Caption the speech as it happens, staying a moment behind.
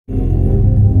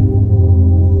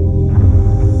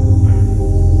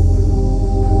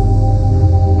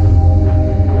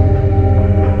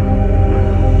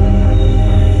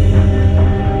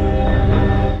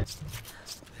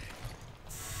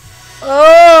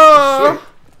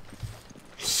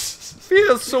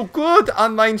feels so good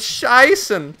on mein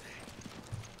Scheißen.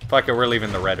 Fuck it, we're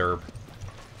leaving the red herb.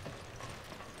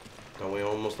 Don't we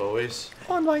almost always?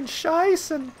 On mein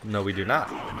Scheißen. No, we do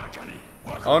not.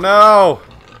 Oh no!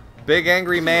 Big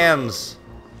angry mans.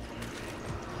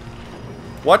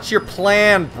 What's your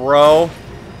plan, bro?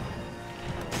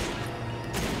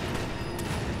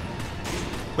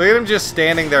 Look at him just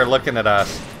standing there looking at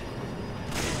us.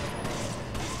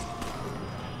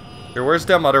 Here, where's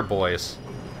them other boys?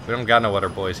 We don't got no other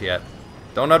boys yet.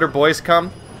 Don't other boys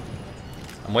come?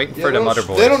 I'm waiting for them other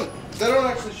boys. They don't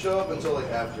actually show up until like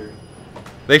after.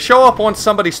 They show up once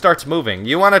somebody starts moving.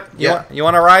 You wanna you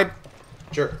wanna ride?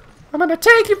 Sure. I'm gonna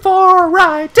take you for a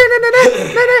ride. I'm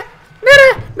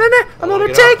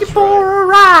gonna take you for a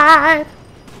ride.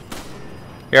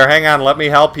 Here, hang on, let me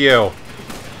help you.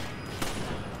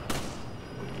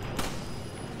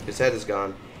 His head is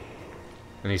gone.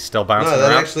 And he's still bouncing that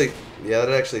around? actually, yeah,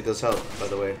 that actually does help, by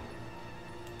the way.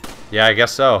 Yeah, I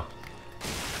guess so.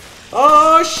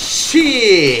 Oh,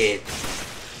 shit!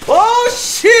 Oh,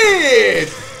 shit!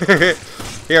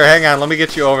 Here, hang on, let me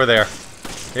get you over there.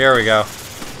 Here we go.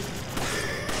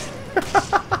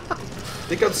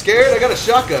 Think I'm scared? I got a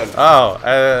shotgun. Oh,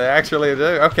 actually,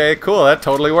 okay, cool, that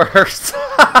totally works.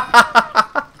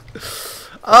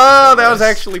 Oh, that was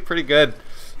actually pretty good.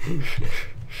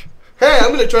 Hey,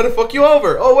 I'm gonna try to fuck you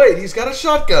over. Oh wait, he's got a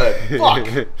shotgun. Fuck.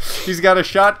 He's got a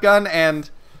shotgun and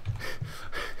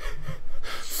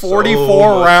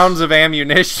 44 rounds of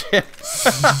ammunition.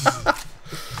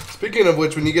 Speaking of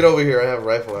which, when you get over here, I have a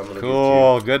rifle. I'm gonna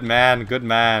cool, get you. Good man, good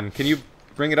man. Can you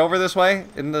bring it over this way?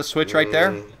 In the switch right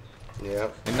there? Yeah.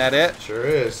 Isn't that it? Sure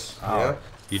is. Oh, yeah.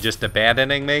 You just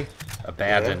abandoning me?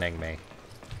 Abandoning me.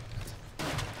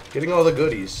 Getting all the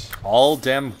goodies. All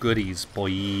dem goodies,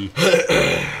 boy.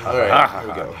 Alright, here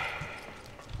we go.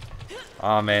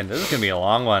 Oh man, this is gonna be a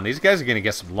long one. These guys are gonna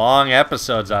get some long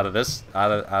episodes out of this, out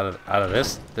of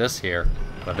this here.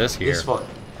 This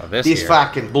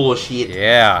fucking bullshit.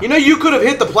 Yeah. You know, you could have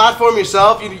hit the platform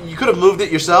yourself. You could have moved it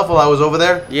yourself while I was over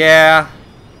there. Yeah.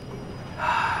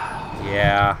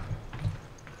 Yeah.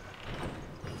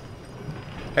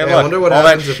 Hey, look, I wonder what all that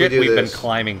happens if shit we do we've been this.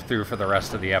 climbing through for the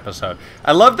rest of the episode.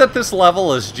 I love that this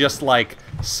level is just like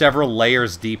several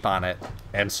layers deep on it,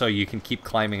 and so you can keep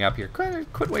climbing up here.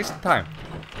 Quit wasting time.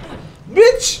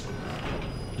 Bitch!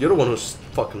 You're the one who's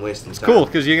fucking wasting time. Cool,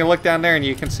 because you can look down there and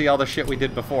you can see all the shit we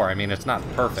did before. I mean, it's not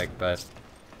perfect, but... Is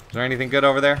there anything good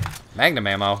over there? Magnum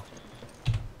ammo.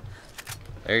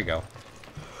 There you go.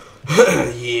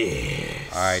 Yeah.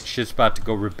 Alright, shit's about to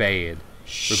go rebad.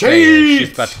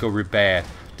 Shit's about to go rebad.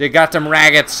 They got them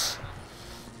raggets.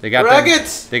 They got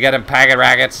raggets. They got them packet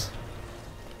raggets.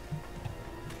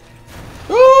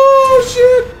 Oh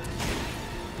shit!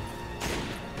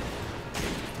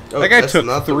 Oh, That guy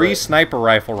took 3 sniper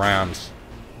rifle rounds.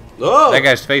 Oh. That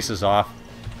guy's face is off.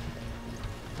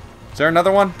 Is there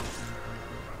another one? Is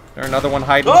there another one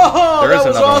hiding? Oh, there is that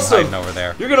was another awesome. one hiding over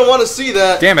there. You're gonna want to see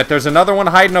that. Damn it, there's another one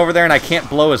hiding over there and I can't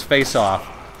blow his face off.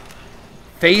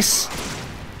 Face?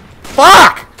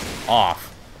 Fuck! Off.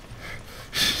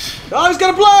 Oh, he's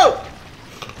gonna blow!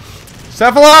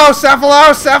 Cephalo!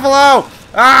 Cephalo! Cephalo!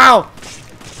 Ow!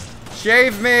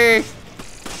 Shave me!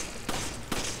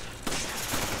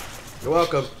 You're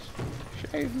welcome.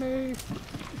 Shave me.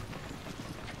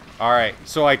 Alright,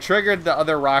 so I triggered the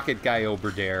other rocket guy over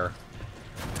there.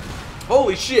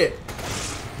 Holy shit!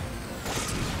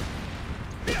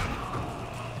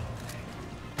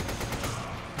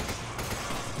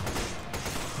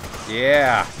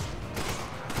 Yeah.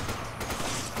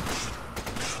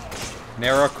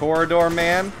 Narrow corridor,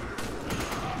 man.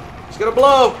 He's gonna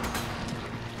blow!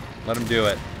 Let him do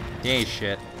it. He ain't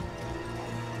shit.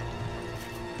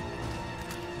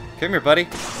 Come here, buddy.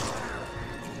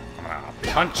 Ah,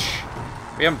 punch.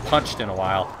 We haven't punched in a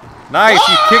while. Nice,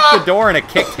 you kicked the door and it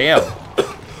kicked him.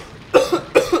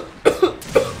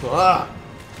 Ah.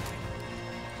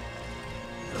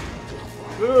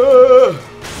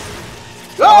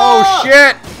 Oh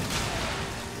shit!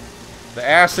 The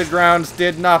acid rounds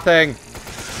did nothing.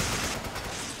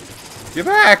 Get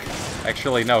back!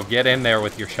 Actually, no, get in there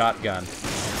with your shotgun.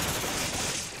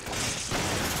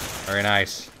 Very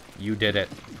nice. You did it.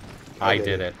 I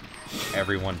did it.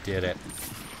 Everyone did it.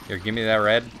 Here, give me that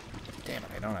red. Damn it,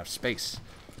 I don't have space.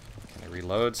 Can I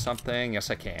reload something? Yes,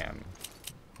 I can.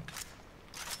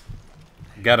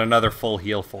 Got another full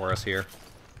heal for us here.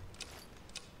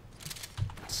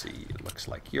 Let's see, it looks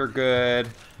like you're good.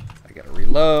 I gotta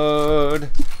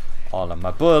reload all of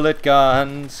my bullet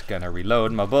guns. Gonna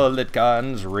reload my bullet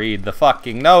guns. Read the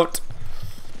fucking note.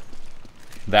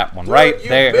 That one right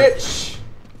there. Bitch.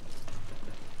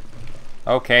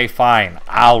 Okay, fine.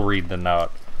 I'll read the note.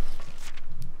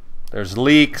 There's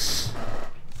leaks.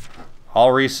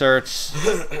 All research.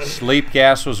 Sleep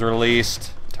gas was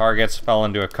released. Targets fell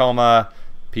into a coma.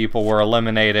 People were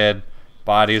eliminated.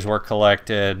 Bodies were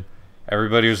collected.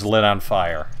 Everybody was lit on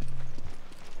fire.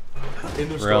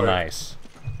 Real nice.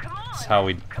 That's how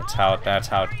we.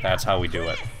 That's how we do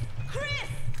it.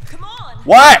 Come on.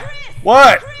 What? Chris,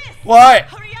 What? Chris, What?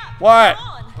 Hurry up. What? Come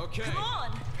on. Okay. Come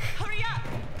on. Hurry up.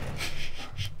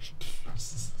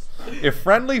 If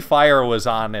friendly fire was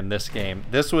on in this game,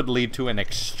 this would lead to an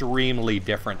extremely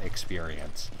different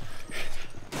experience.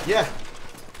 Yeah.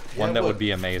 One that would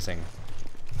be amazing.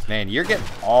 Man, you're getting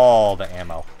all the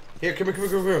ammo. Here, come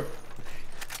here.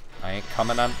 I ain't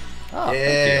coming on. Oh, thank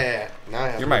Yeah. Now I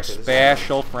have you. You're my to look at this.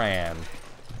 special friend.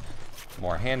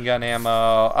 More handgun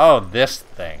ammo. Oh, this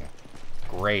thing.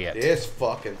 Great. This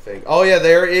fucking thing. Oh yeah,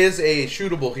 there is a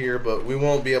shootable here, but we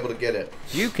won't be able to get it.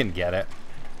 You can get it.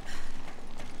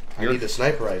 I need a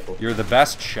sniper rifle. You're the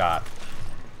best shot.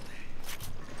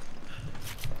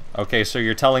 Okay, so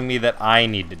you're telling me that I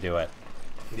need to do it.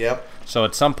 Yep. So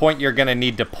at some point you're gonna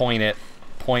need to point it.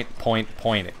 Point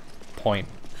it. Point.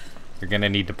 You're gonna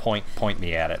need to point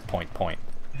me at it. Point.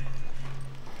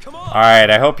 Come on.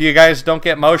 Alright, I hope you guys don't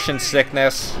get motion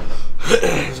sickness.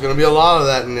 There's gonna be a lot of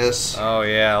that in this. Oh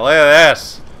yeah, look at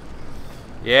this.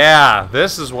 Yeah,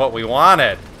 this is what we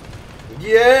wanted.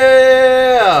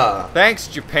 Yeah. Thanks,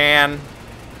 Japan.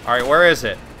 Alright, where is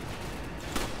it?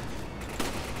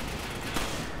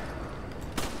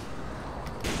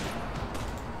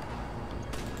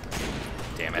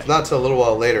 Damn it. It's not till a little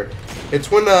while later.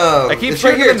 It's when I keep it's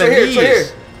right shooting here. in the It's right here. knees.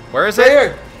 It's right here. Where is It's right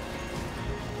it? here.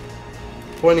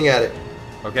 Pointing at it.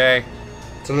 Okay,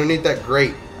 It's underneath that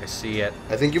grate. I see it.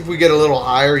 I think if we get a little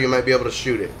higher, you might be able to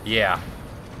shoot it. Yeah.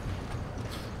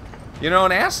 You know,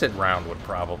 an acid round would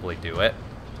probably do it.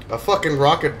 A fucking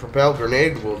rocket-propelled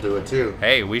grenade will do it too.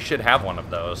 Hey, we should have one of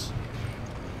those.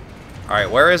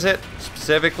 Alright, where is it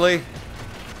specifically?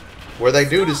 Where that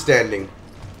dude is standing.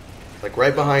 Like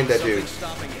right behind that dude.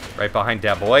 Stopping it. Right behind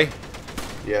that boy?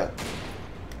 Yeah.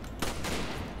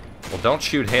 Well, don't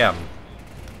shoot him.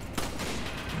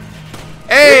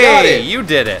 got Hey, it. you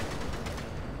did it.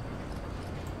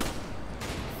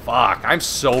 Fuck, I'm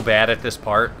so bad at this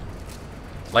part.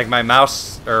 Like my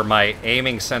mouse or my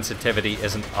aiming sensitivity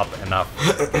isn't up enough.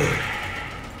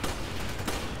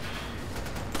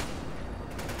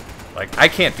 Like I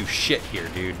can't do shit here,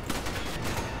 dude.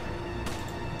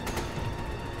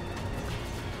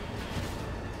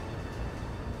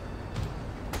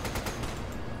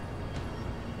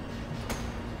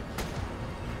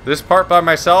 This part by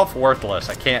myself, worthless.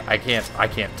 I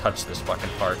can't touch this fucking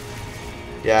part.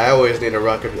 Yeah, I always need a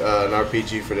rocket, an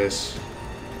RPG for this.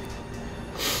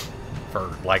 For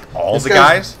like all This the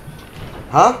guy's- guys?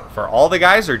 Huh? For all the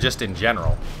guys or just in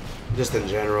general? Just in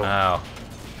general. Oh.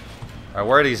 Alright,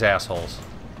 where are these assholes?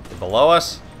 They're below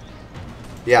us?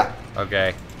 Yeah.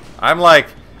 Okay. I'm like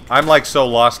so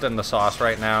lost in the sauce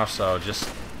right now, so just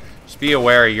be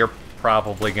aware you're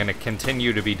probably gonna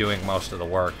continue to be doing most of the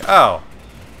work. Oh.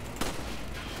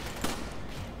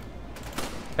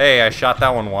 Hey, I shot that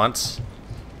one once.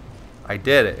 I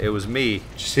did it. It was me.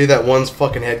 Did you see that one's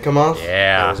fucking head come off?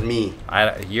 Yeah. That was me.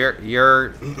 You're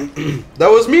That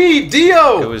was me,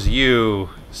 Dio! it was you.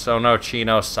 So no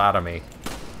Chino sodomy.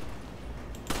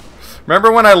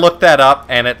 Remember when I looked that up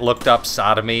and it looked up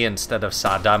sodomy instead of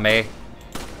sadame?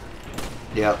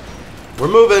 Yep. We're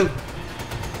moving.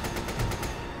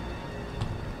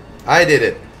 I did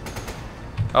it.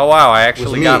 Oh wow, I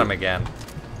actually me. got him again.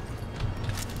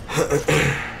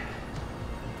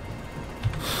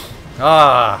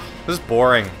 This is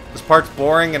boring. This part's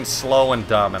boring and slow and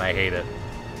dumb, and I hate it.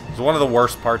 It's one of the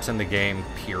worst parts in the game,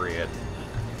 period.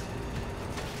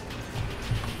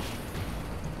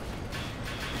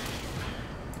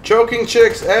 Choking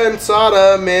chicks and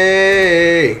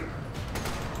sodomy.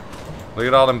 Look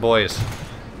at all them boys.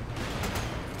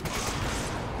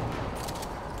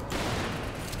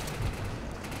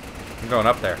 I'm going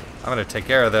up there. I'm gonna take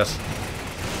care of this.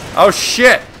 Oh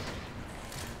shit!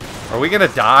 Are we gonna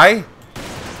die?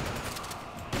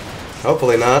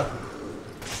 Hopefully not.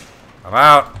 I'm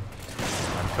out.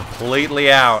 I'm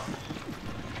completely out.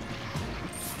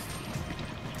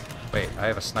 Wait, I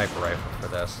have a sniper rifle for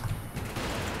this.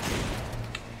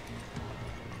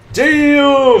 It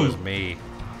was Damn! me.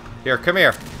 Here, come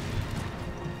here.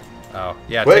 Oh,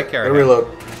 yeah, Wait, take care I of him.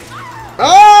 reload.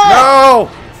 Ah! No!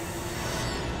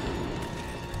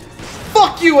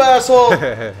 Fuck you, asshole!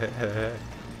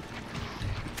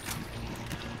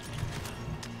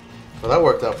 Well, that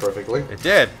worked out perfectly. It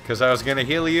did, because I was going to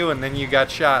heal you, and then you got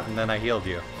shot, and then I healed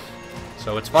you.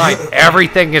 So it's fine.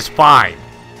 Everything is fine.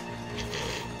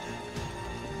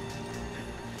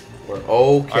 We're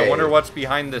okay. I wonder what's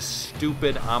behind this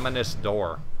stupid, ominous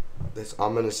door. This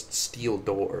ominous steel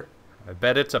door. I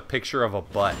bet it's a picture of a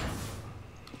butt.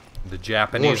 The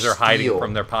Japanese More are hiding steel.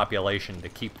 from their population to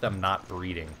keep them not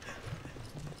breeding.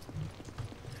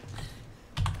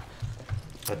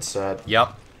 That's sad.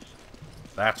 Yep.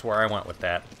 That's where I went with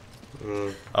that.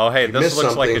 Mm. Oh, hey, You this missed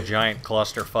looks like a something. giant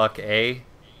clusterfuck, eh?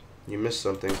 You missed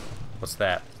something. What's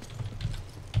that?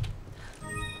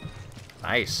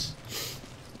 Nice.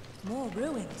 More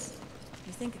ruins.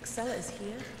 You think Excella is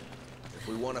here? If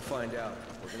we want to find out,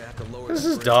 we're gonna have to lower. This the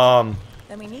is bridge. dumb.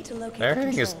 Then we need to locate the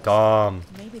Everything is controls. dumb.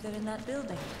 Maybe they're in that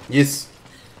building. Yes.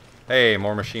 Hey,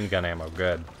 more machine gun ammo.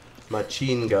 Good.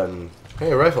 Machine gun.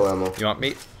 Hey, rifle ammo. You want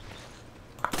me?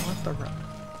 I want the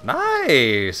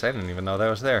Nice! I didn't even know that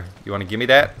was there. You want to give me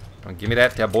that? Want to give me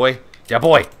that, that boy? That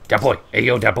boy! That boy! Hey,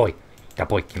 yo, that boy! That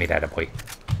boy, give me that, that boy.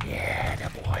 Yeah,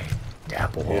 that boy.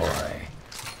 That boy.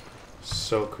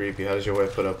 So creepy. How does your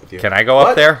wife put up with you? Can I go What?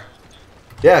 up there?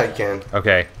 Yeah, you can.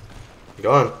 Okay.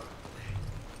 Go on.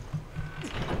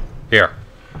 Here.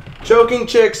 Choking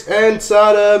chicks and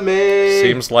sodomy.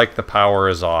 Seems like the power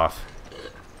is off.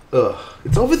 Ugh.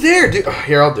 It's over there, dude. Ugh,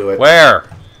 here, I'll do it. Where?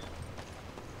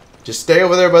 Just stay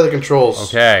over there by the controls.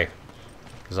 Okay.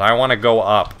 Because I want to go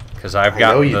up. Because I've I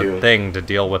got know you the do. thing to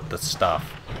deal with the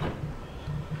stuff.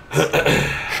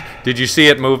 Did you see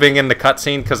it moving in the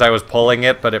cutscene? Because I was pulling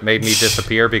it, but it made me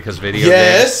disappear because video games.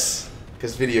 Yes.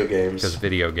 Because video games. Because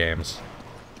video games.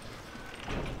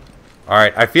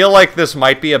 Alright, I feel like this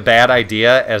might be a bad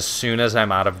idea as soon as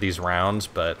I'm out of these rounds,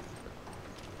 but...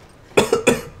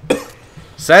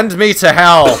 Send me to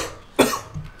hell!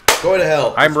 Go to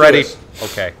hell. I'm Let's do ready. this.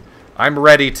 Okay. I'm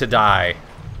ready to die.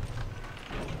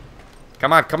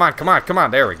 Come on, come on, come on, come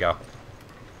on. There we go.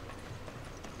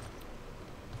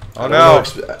 Oh no.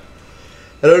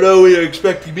 I don't know what you're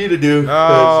expecting me to do.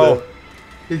 No.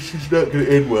 This is not going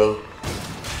to end well.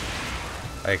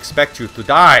 I expect you to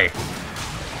die.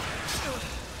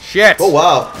 Shit. Oh,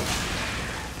 wow.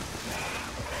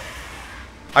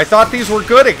 I thought these were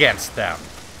good against them.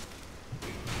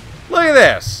 Look at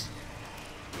this.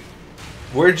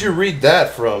 Where'd you read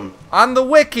that from? On the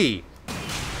wiki.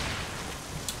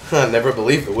 I never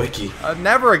believed the wiki.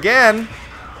 Never again.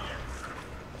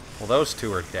 Well, those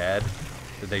two are dead.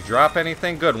 Did they drop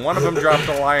anything? Good. One of them dropped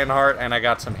a lion heart, and I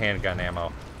got some handgun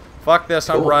ammo. Fuck this.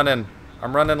 I'm Cool. running.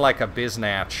 I'm running like a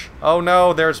biznatch. Oh,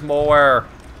 no. There's more.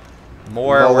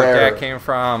 More where that came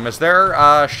from. Is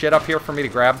there shit up here for me to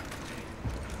grab?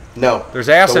 No. There's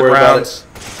acid Don't worry about rounds.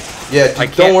 it. Yeah, I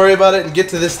don't can't- worry about it and get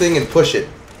to this thing and push it.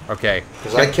 Okay.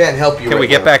 Because I can't help you Can we right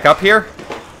get now. back up here?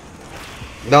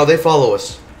 No, they follow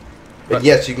us. But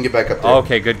yes, you can get back up there.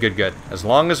 Okay, good, good, good. As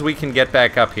long as we can get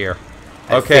back up here.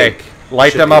 I Okay. think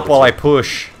Light should them be up able while to. I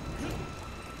push.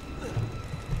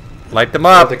 Light them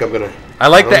I don't up. think I'm going to... I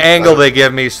like the angle they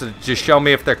give me, so just show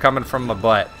me if they're coming from my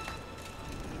butt.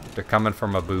 If they're coming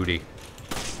from my booty.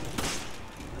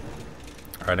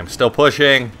 Alright, I'm still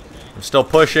pushing. I'm still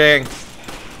pushing.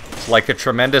 It's like a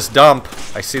tremendous dump.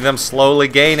 I see them slowly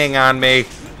gaining on me.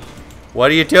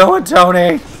 What are you doing,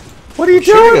 Tony? What are you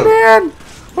shooting doing, them. man?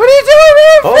 What are you doing,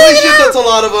 man? Holy shit, that's a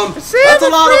lot of them. See That's a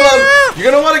them, lot of free them. them.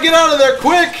 You're going to want to get out of there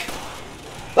quick.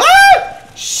 Ah!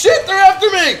 Shit, they're after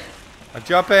me. I'm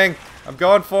jumping. I'm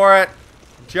going for it.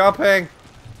 I'm jumping.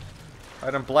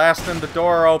 Alright, I'm blasting the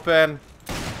door open.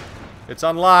 It's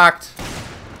unlocked.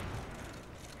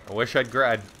 I wish I'd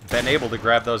been able to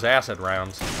grab those acid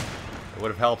rounds. It would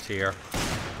have helped here.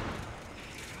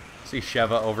 See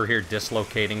Sheva over here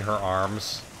dislocating her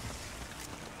arms.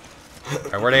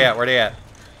 Alright, where they at? Where they at?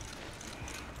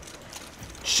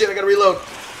 Shit, I got to reload.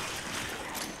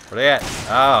 Where they at?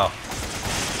 Oh.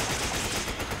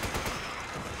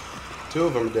 Two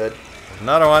of them are dead. There's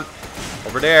another one.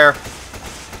 Over there.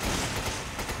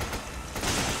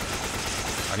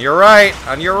 On your right.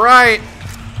 On your right.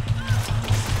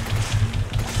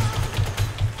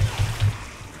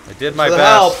 I did my For the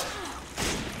best.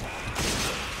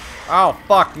 Oh,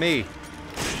 fuck me.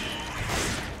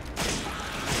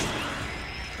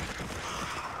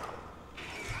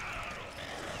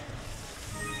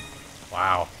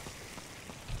 Wow.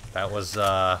 That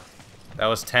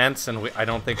was tense, and I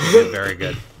don't think we did very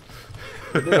good.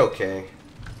 You did okay.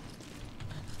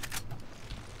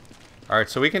 Alright,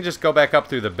 so we can just go back up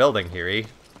through the building here, eh?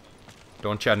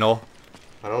 Don't ya know?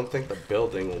 I don't think the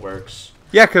building works.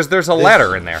 Yeah, because there's a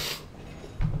ladder in there.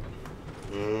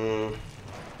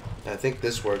 I think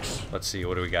this works. Let's see,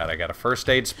 what do we got? I got a first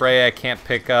aid spray I can't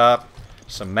pick up.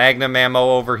 Some magnum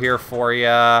ammo over here for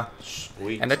ya.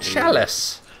 Sweet. And a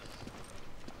chalice.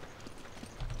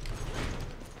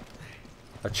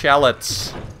 A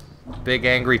challets. Big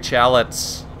angry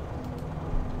challets.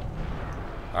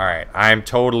 Alright, I'm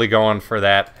totally going for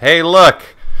that. Hey, look!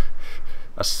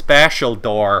 A spatial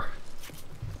door.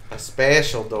 A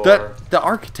spatial door. The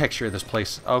architecture of this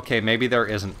place... Okay, maybe there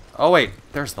isn't... Oh, wait.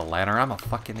 There's the ladder. I'm a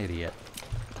fucking idiot.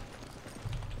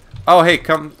 Oh, hey,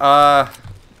 come... I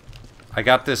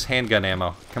got this handgun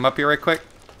ammo. Come up here right quick.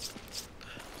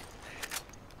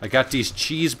 I got these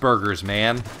cheeseburgers,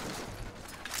 man.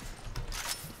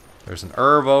 There's an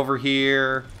herb over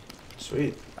here.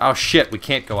 Sweet. Oh, shit. We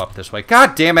can't go up this way.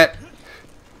 God damn it.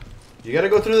 You gotta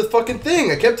go through the fucking thing.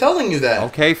 I kept telling you that.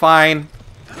 Okay, fine.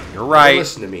 You're right. Never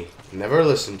listen to me. Never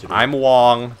listen to me. I'm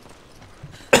Wong.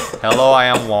 Hello, I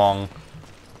am Wong.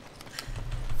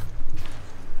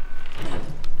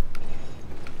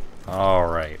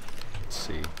 Alright. Let's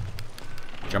see.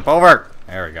 Jump over!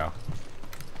 There we go.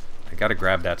 I gotta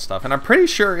grab that stuff. And I'm pretty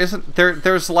sure, isn't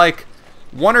there's like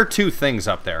 1 or 2 things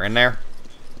up there, in there?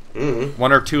 Mm-hmm.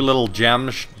 1 or 2 little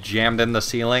gems jammed in the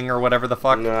ceiling or whatever the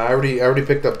fuck? No, I already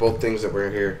picked up both things that were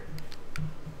here.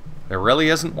 There really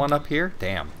isn't one up here?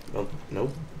 Damn. Oh,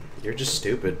 nope. You're just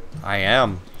stupid. I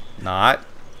am. Not.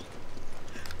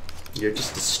 You're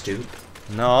just a stoop.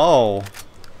 No.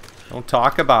 Don't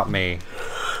talk about me.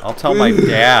 I'll tell my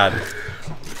dad.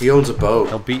 He owns a boat.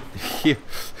 He'll beat you.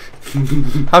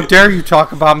 How dare you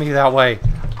talk about me that way?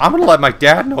 I'm gonna let my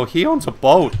dad know he owns a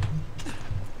boat.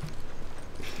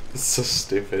 It's so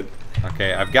stupid.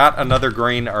 Okay, I've got another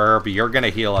green herb. You're gonna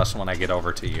heal us when I get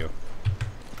over to you.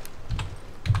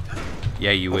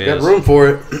 Yeah, you I've got room for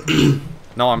it.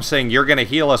 No, I'm saying you're gonna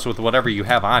heal us with whatever you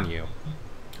have on you.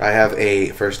 I have a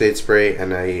first aid spray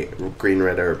and a green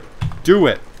red herb. Do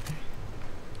it.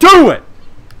 Do it.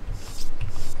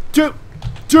 Do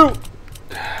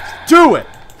it.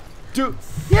 Do.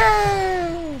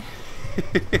 Yay!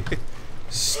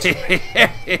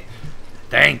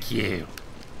 Thank you.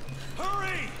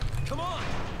 Hurry! Come on!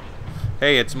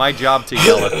 Hey, it's my job to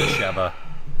yell at the Sheva.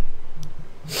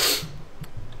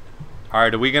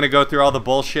 Alright, are we gonna go through all the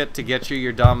bullshit to get you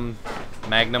your dumb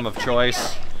magnum of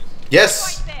choice?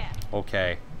 Yes!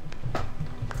 Okay.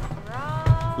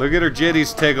 Look at her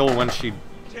jitties tiggle when she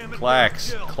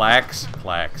clacks. Clacks?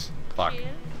 Clacks. Fuck.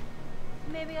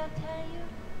 Maybe I'll tell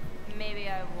you. Maybe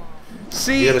I won't.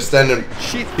 See, You gotta stand in.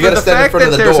 she, You gotta the stand in fact front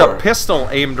of that the there's door. a pistol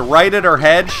aimed right at her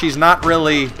head, she's not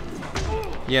really,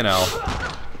 you know.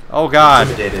 Oh god.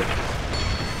 Intimidated.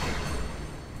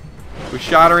 We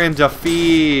shot her into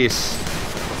feast.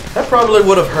 That probably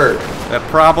would have hurt. That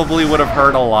probably would have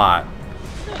hurt a lot.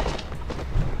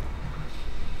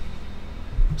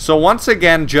 So once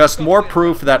again, just more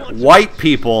proof that white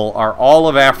people are all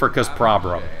of Africa's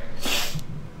problem.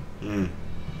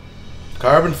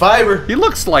 Carbon fiber. He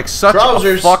looks like such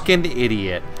Trousers. a fucking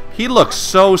idiot. He looks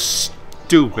so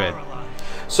stupid.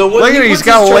 So when Look at he him, he's puts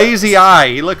got a his lazy eye.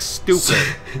 He looks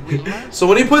stupid. So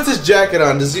when he puts his jacket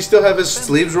on, does he still have his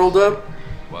sleeves rolled up?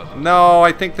 No,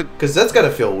 I think that... Because that's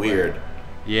gotta feel weird.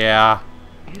 Yeah.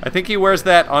 I think he wears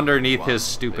that underneath his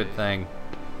stupid thing.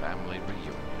 Family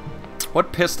reunion.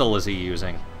 What pistol is he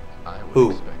using? I would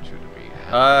Who? expect you to be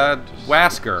happy to see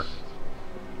Wasker.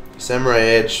 Samurai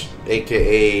Edge,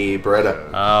 aka Beretta.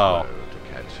 Oh.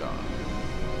 to catch on.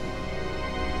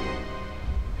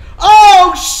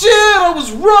 Oh shit! I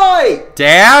was right.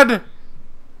 Dad?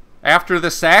 After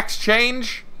the sax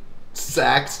change?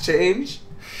 Sax change.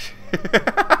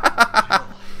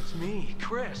 It's me,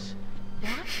 Chris.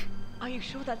 What? Are you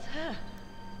sure that's her?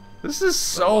 This is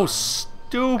so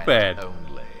stupid.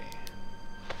 Only.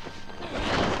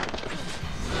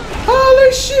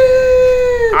 Holy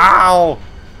shit! Ow!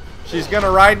 She's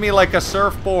gonna ride me like a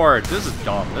surfboard. This is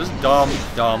dumb. This is dumb,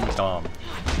 dumb, dumb.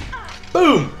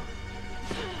 Boom!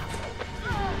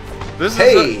 This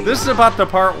Hey! is this is about the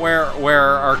part where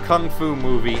our kung fu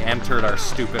movie entered our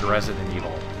stupid Resident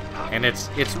Evil, and it's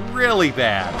really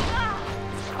bad.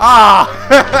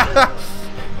 Ah!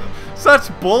 Such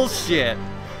bullshit.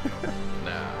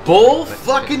 Bull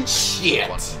fucking shit.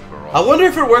 I wonder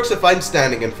if it works if I'm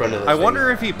standing in front of the I thing.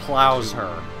 wonder if he plows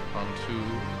her. Onto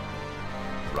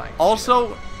right. Also,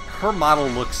 her model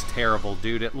looks terrible,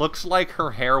 dude. It looks like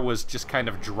her hair was just kind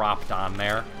of dropped on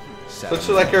there. Looks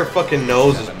like her fucking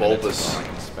nose is bulbous. I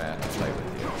can spare to play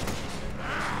with you.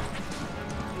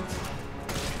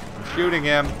 I'm shooting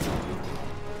him.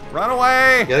 Run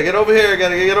away! Gotta get over here,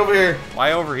 gotta get over here.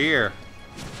 Why over here?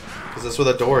 Because that's where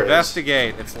the door is.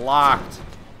 Investigate. It's locked.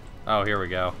 Oh, here we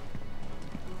go.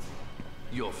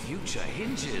 Your future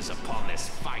hinges upon this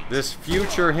fight. This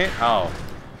future hit. Oh.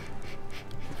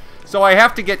 So I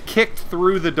have to get kicked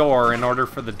through the door in order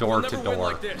for the door We'll to never win door.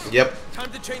 like this. Yep.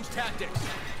 Time to change tactics.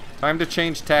 Time to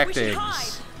change We should tactics.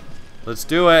 hide. Let's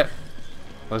do it.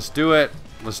 Let's do it.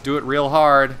 Let's do it real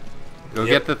hard. Go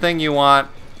get the thing you want.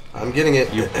 I'm getting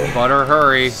it. You better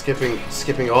hurry.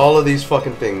 Skipping all of these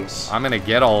fucking things. I'm gonna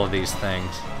get all of these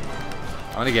things.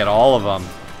 I'm gonna get all of them.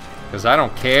 Because I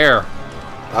don't care.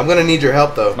 I'm gonna need your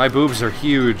help, though. My boobs are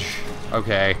huge.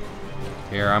 Okay.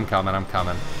 Here, I'm coming, I'm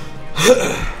coming.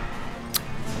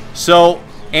 So,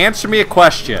 answer me a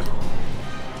question.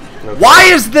 Okay. Why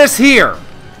is this here?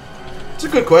 It's a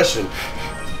good question.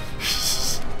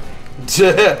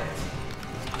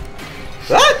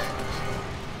 What?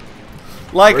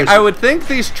 Like, Where is I it? would think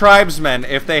these tribesmen,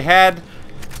 if they had,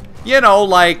 you know,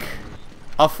 like,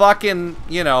 a fucking,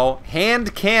 you know,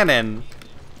 hand cannon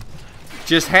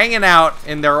just hanging out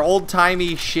in their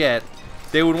old-timey shit,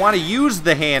 they would want to use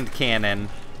the hand cannon,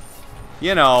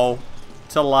 you know,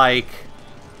 to, like,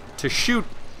 to shoot,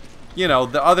 you know,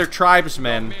 the other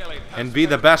tribesmen and be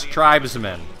the best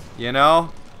tribesmen, you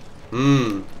know?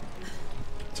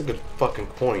 That's a good fucking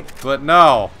point. But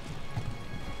no.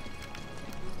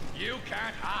 You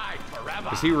can't hide forever.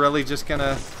 Is he really just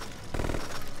gonna...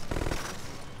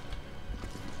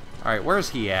 Alright, where's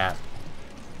he at?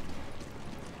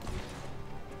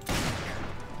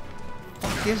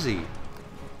 Fuck is he?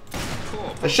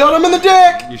 I shot him in the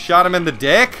dick! You shot him in the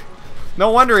dick? No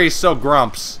wonder he's so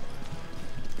grumps.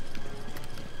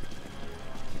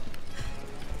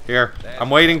 Here, I'm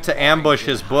waiting to ambush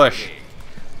his bush.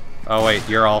 Oh wait,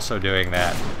 you're also doing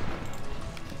that.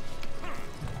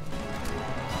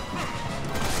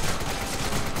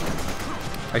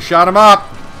 I shot him up!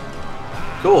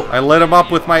 Cool. I lit him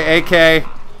up with my AK.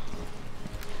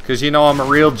 Because you know I'm a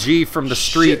real G from the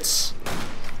streets.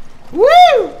 Woo!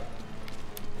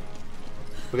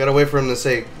 We gotta wait for him to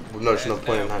say, no, there's no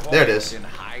point in hiding. There it is. In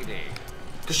hiding.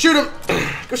 Go shoot him!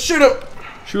 Go shoot him!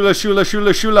 Shula, shula,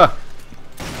 shula, shula.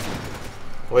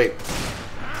 Wait.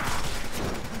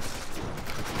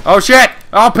 Oh shit!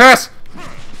 Oh piss!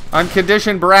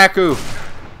 Unconditioned Baraku.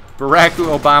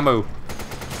 Baraku Obama.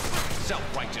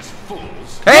 Self-righteous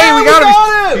fools. Hey, Yeah, we we got him!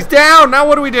 got him! He's down! Now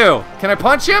what do we do? Can I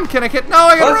punch him? Can I hit? No,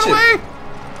 I gotta Punch run him. away!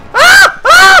 Ah!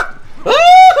 Ah!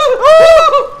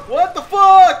 What the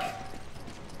fuck?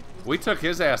 We took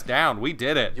his ass down. We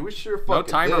did it. You sure fucking No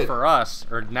timer did. for us.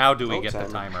 Or now do we No get the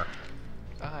timer. timer?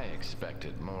 I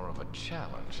expected more of a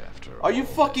challenge after all. Are you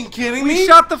fucking kidding We me?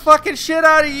 shot the fucking shit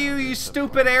out of you, you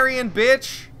stupid Aryan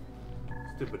bitch.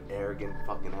 Stupid, arrogant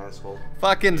fucking asshole.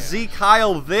 Fucking Zeke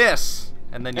Heil this.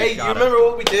 And then you Hey, shot you him. remember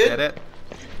what we did? Get it?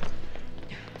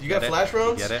 You got Get it? flash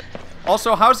rounds? Get it?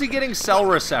 Also, how's he getting cell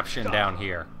reception down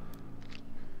here?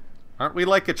 Aren't we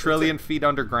like a trillion feet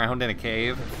underground in a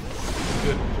cave?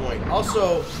 Good point.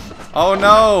 Also, Oh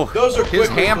no! Those are His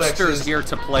quick hamster's reflexes. here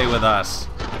to play with us.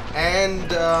 and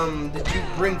did you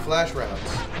bring flash rounds?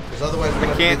 Because otherwise we're gonna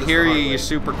have to do Can't this hear the you, hard way. you're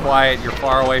super quiet, you're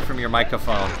far away from your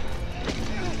microphone.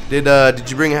 Did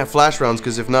you bring flash rounds?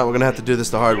 Because if not, we're gonna have to do this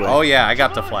the hard way. Oh yeah, I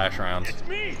got the flash rounds. It's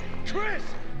me, Chris.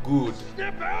 Good.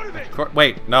 Snap out of it.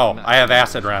 Wait, no, I have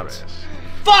acid rounds.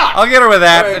 Fuck! I'll get her with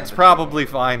that, Alright. it's probably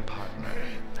fine. Partner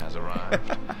has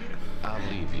arrived. I'll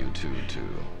leave you two to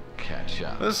catch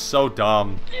up. This is so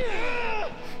dumb.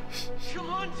 Come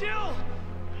on, Jill.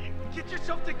 Get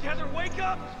yourself together. Wake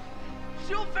up.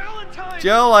 Jill Valentine.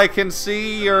 Jill, I can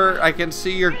see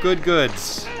your good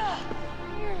goods.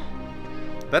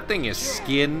 That thing is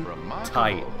skin Remarkable.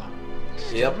 tight.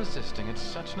 Still Yep. resisting at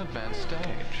such an advanced stage.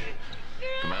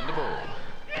 Commendable,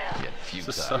 yet This futile.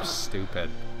 is so stupid.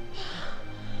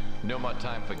 No more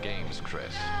time for games,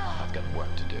 Chris. I've got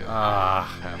work to do. Ah,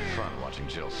 Have fun watching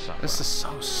Jill suffer. this is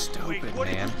so stupid, What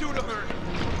did man. you do to her?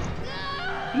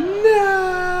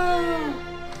 No!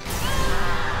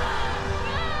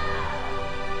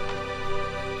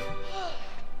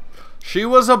 She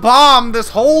was a bomb this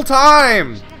whole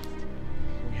time.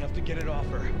 We have to get it off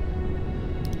her.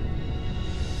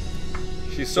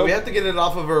 She's So so we have to get it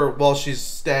off of her while she's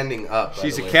standing up. by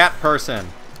she's the a way. cat person.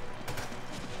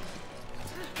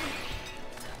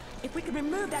 If we could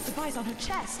remove that device on her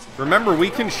chest. Remember, we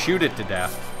can shoot it to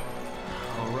death.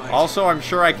 Also, I'm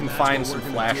sure I can find some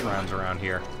flash rounds around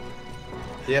here.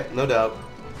 Yep, no doubt.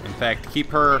 In fact, keep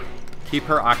her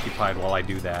occupied while I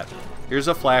do that. Here's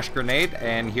a flash grenade,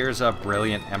 and here's a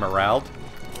brilliant emerald.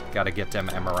 Gotta get them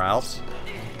emeralds.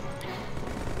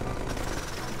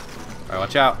 Alright,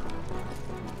 watch out.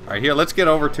 Alright, here, let's get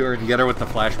over to her and get her with the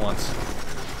flash once.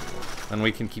 Then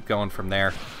we can keep going from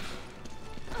there.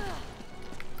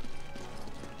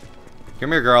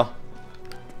 Come here, girl.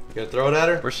 You gonna throw it at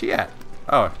her? Where's she at?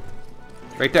 Oh,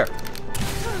 right there.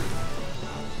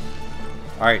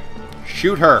 Alright,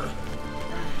 shoot her.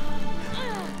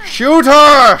 Shoot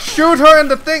her! Shoot her in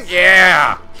the thing!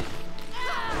 Yeah!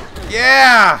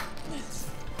 Yeah!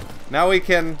 Now we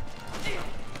can...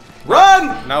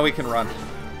 Run! Now we can run.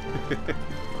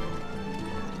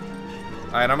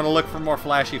 Alright, I'm gonna look for more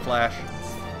flashy flash.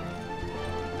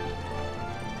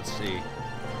 Let's see. Is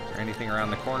there anything around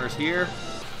the corners here?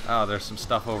 Oh, there's some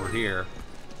stuff over here.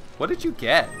 What did you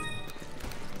get?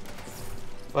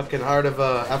 Fucking heart of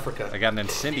Africa. I got an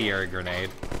incendiary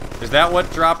grenade. Is that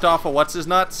what dropped off of what's his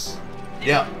nuts?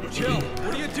 Yeah. Jill,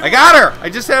 what are you doing? I got her! I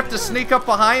just have to sneak up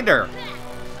behind her.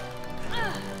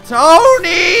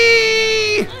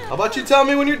 Tony! How about you tell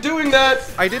me when you're doing that?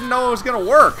 I didn't know it was gonna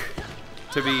work,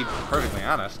 to be perfectly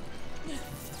honest.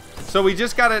 So we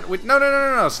just gotta...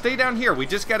 No. Stay down here. We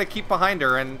just gotta keep behind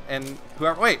her and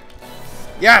whoever... Wait.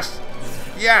 Yes!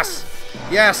 Yes!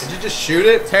 Yes! Did you just shoot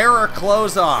it? Tear her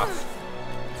clothes off.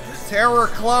 Tear her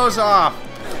clothes off.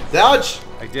 Dodge!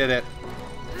 I did it.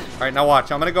 Alright, now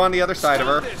watch. I'm gonna go on the other side of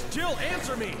her. This. Jill,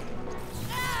 answer me.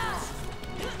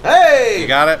 Hey! You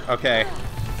got it? Okay.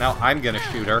 Now I'm gonna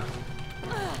shoot her.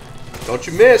 Don't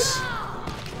you miss.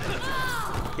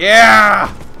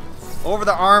 Yeah! Over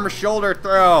the arm, shoulder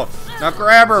throw. Now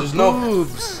grab her There's no-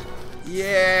 boobs.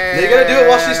 Yeah. You gotta do it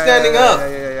while she's standing up.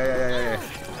 Yeah.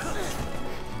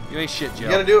 You ain't shit, Jill.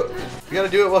 You gotta do it. You gotta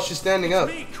do it while she's standing up.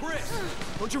 Me, Chris.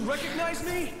 Don't you recognize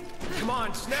me? Come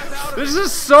on, snap out of This it.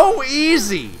 is so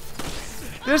easy.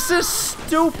 This is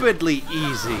stupidly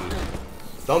easy.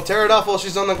 Don't tear it off while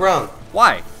she's on the ground.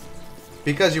 Why?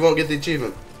 Because you won't get the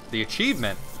achievement. The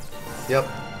achievement. Yep.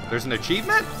 There's an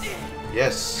achievement?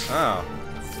 Yes. Oh.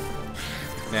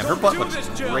 Man, her Don't butt do looks this,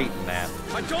 Jill. great in that.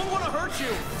 I don't want to hurt you.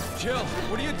 Jill,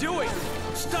 what are you doing?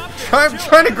 Stop this. I'm Jill,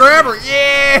 trying to answer grab me. her.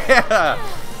 Yeah!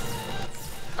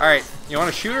 Alright, you want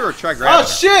to shoot her or try grabbing Oh her?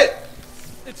 shit!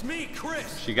 It's me,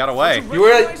 Chris. She got away. You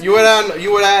were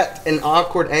at an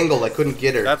awkward angle. I couldn't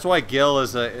get her. That's why Gil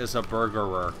is a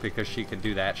burglar, because she can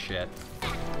do that shit.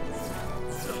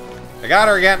 I got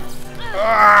her again.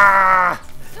 Ah!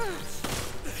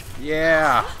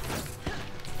 Yeah.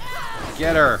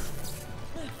 Get her.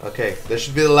 Okay, this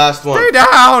should be the last one. Stay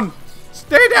down!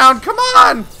 Stay down! Come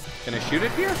on! Can I shoot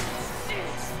it here?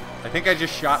 I think I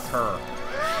just shot her.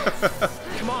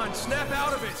 Come on, snap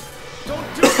out of it. Don't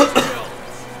do this, Jill.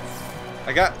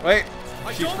 I got. Wait.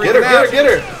 She's don't- Get her, freaking get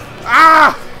her, out. get her.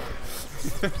 Ah!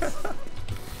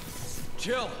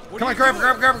 Jill, what Come are on, you grab doing?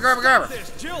 her, grab her, grab her, grab her. Stop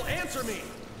this. Jill, answer me.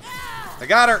 I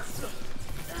got her.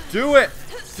 Do it.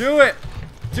 Do it.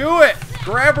 Do it.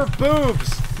 Grab her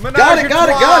boobs. Menage Got it, got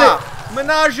it, got it.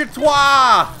 Menage a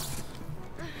trois.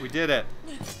 We did it.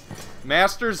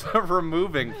 Masters of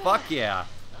removing. Fuck yeah.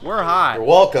 We're hot. You're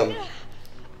welcome.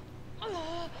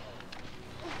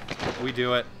 We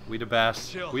do it. We the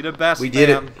best. Chill. We the best. We did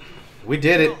it. fam. We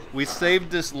did it. We saved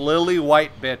this lily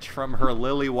white bitch from her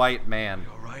lily white man.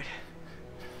 All right.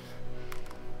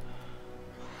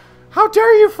 How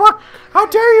dare you fuck? How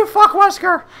dare you fuck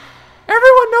Wesker?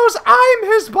 Everyone knows I'm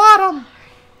his bottom.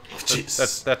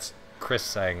 Jesus. That's Chris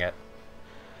saying it.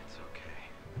 It's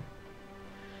okay.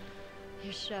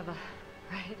 You're Sheva,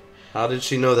 right? How did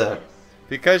she know that?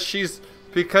 Because she's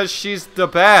the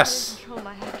best. Control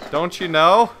my head. Don't you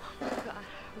know? God,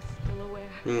 I was still aware.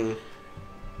 Hmm.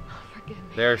 Forgive me.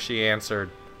 There she answered.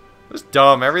 It was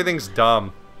dumb. Everything's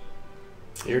dumb.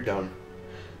 You're done.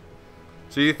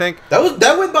 So you think?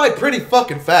 That went by pretty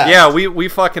fucking fast. Yeah, we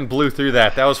fucking blew through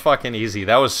that. That was fucking easy.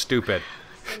 That was stupid.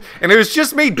 And it was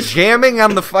just me jamming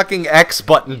on the fucking X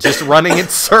button, just running in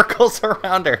circles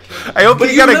around her. I hope But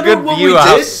you you got a remember good what view we of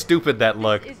how did? stupid that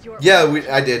looked. Is your Yeah,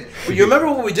 I did. But you remember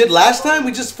what we did last time?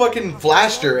 We just fucking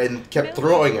flashed her and kept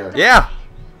throwing her. Yeah.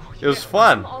 It was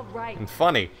fun all right. and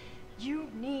funny. You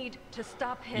need to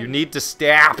stop him. You need to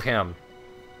stab him.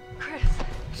 Chris,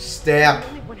 Stab. the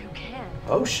only one who can.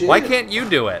 Oh shit. Why can't you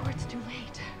do it? Or it's too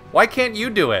late. Why can't you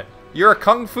do it? You're a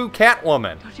kung fu cat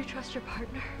woman. Don't you trust your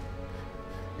partner?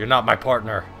 You're not my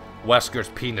partner. Wesker's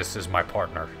penis is my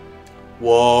partner.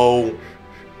 Whoa.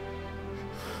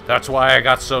 That's why I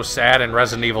got so sad in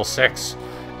Resident Evil 6.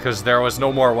 Because there was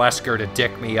no more Wesker to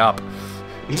dick me up.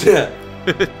 Yeah.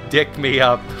 Dick me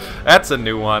up. That's a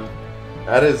new one.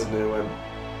 That is a new one.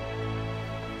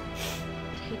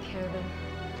 Take care of him.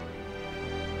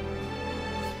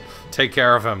 Take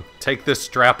care of him. Take this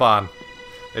strap on.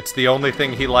 It's the only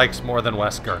thing he likes more than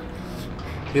Wesker.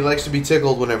 He likes to be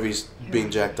tickled whenever he's being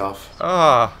jacked off.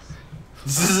 Ah.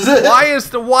 Why is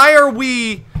this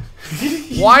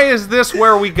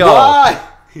where we go? Why?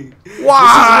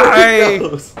 Why? This is where he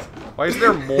goes. Why is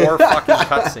there more fucking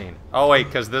cutscene? Oh wait,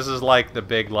 because this is like the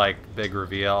big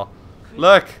reveal.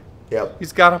 Look, Yep.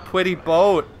 he's got a pretty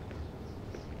boat.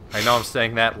 I know I'm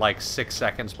saying that like 6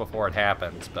 seconds before it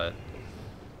happens, but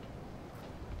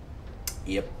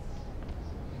Yep.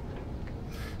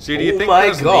 So do you think my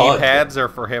those God. knee pads are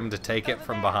for him to take it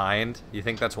from behind? You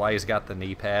think that's why he's got the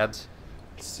knee pads?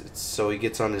 It's so he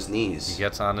gets on his knees. He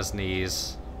gets on his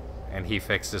knees, and he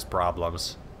fixes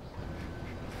problems.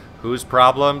 Whose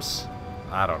problems?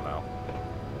 I don't know.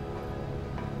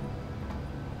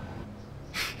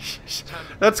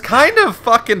 That's kind of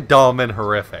fucking dumb and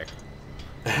horrific.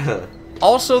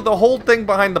 Also, the whole thing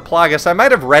behind the Plagas, I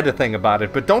might have read a thing about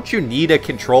it, but don't you need a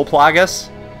control Plagas?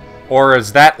 Or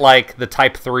is that like the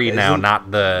Type 3 now,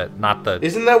 not the...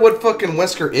 Isn't that what fucking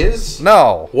Wesker is?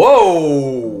 No.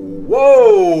 Whoa!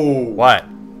 Whoa! What?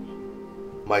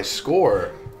 My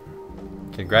score.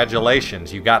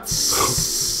 Congratulations, you got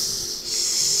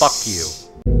fuck you.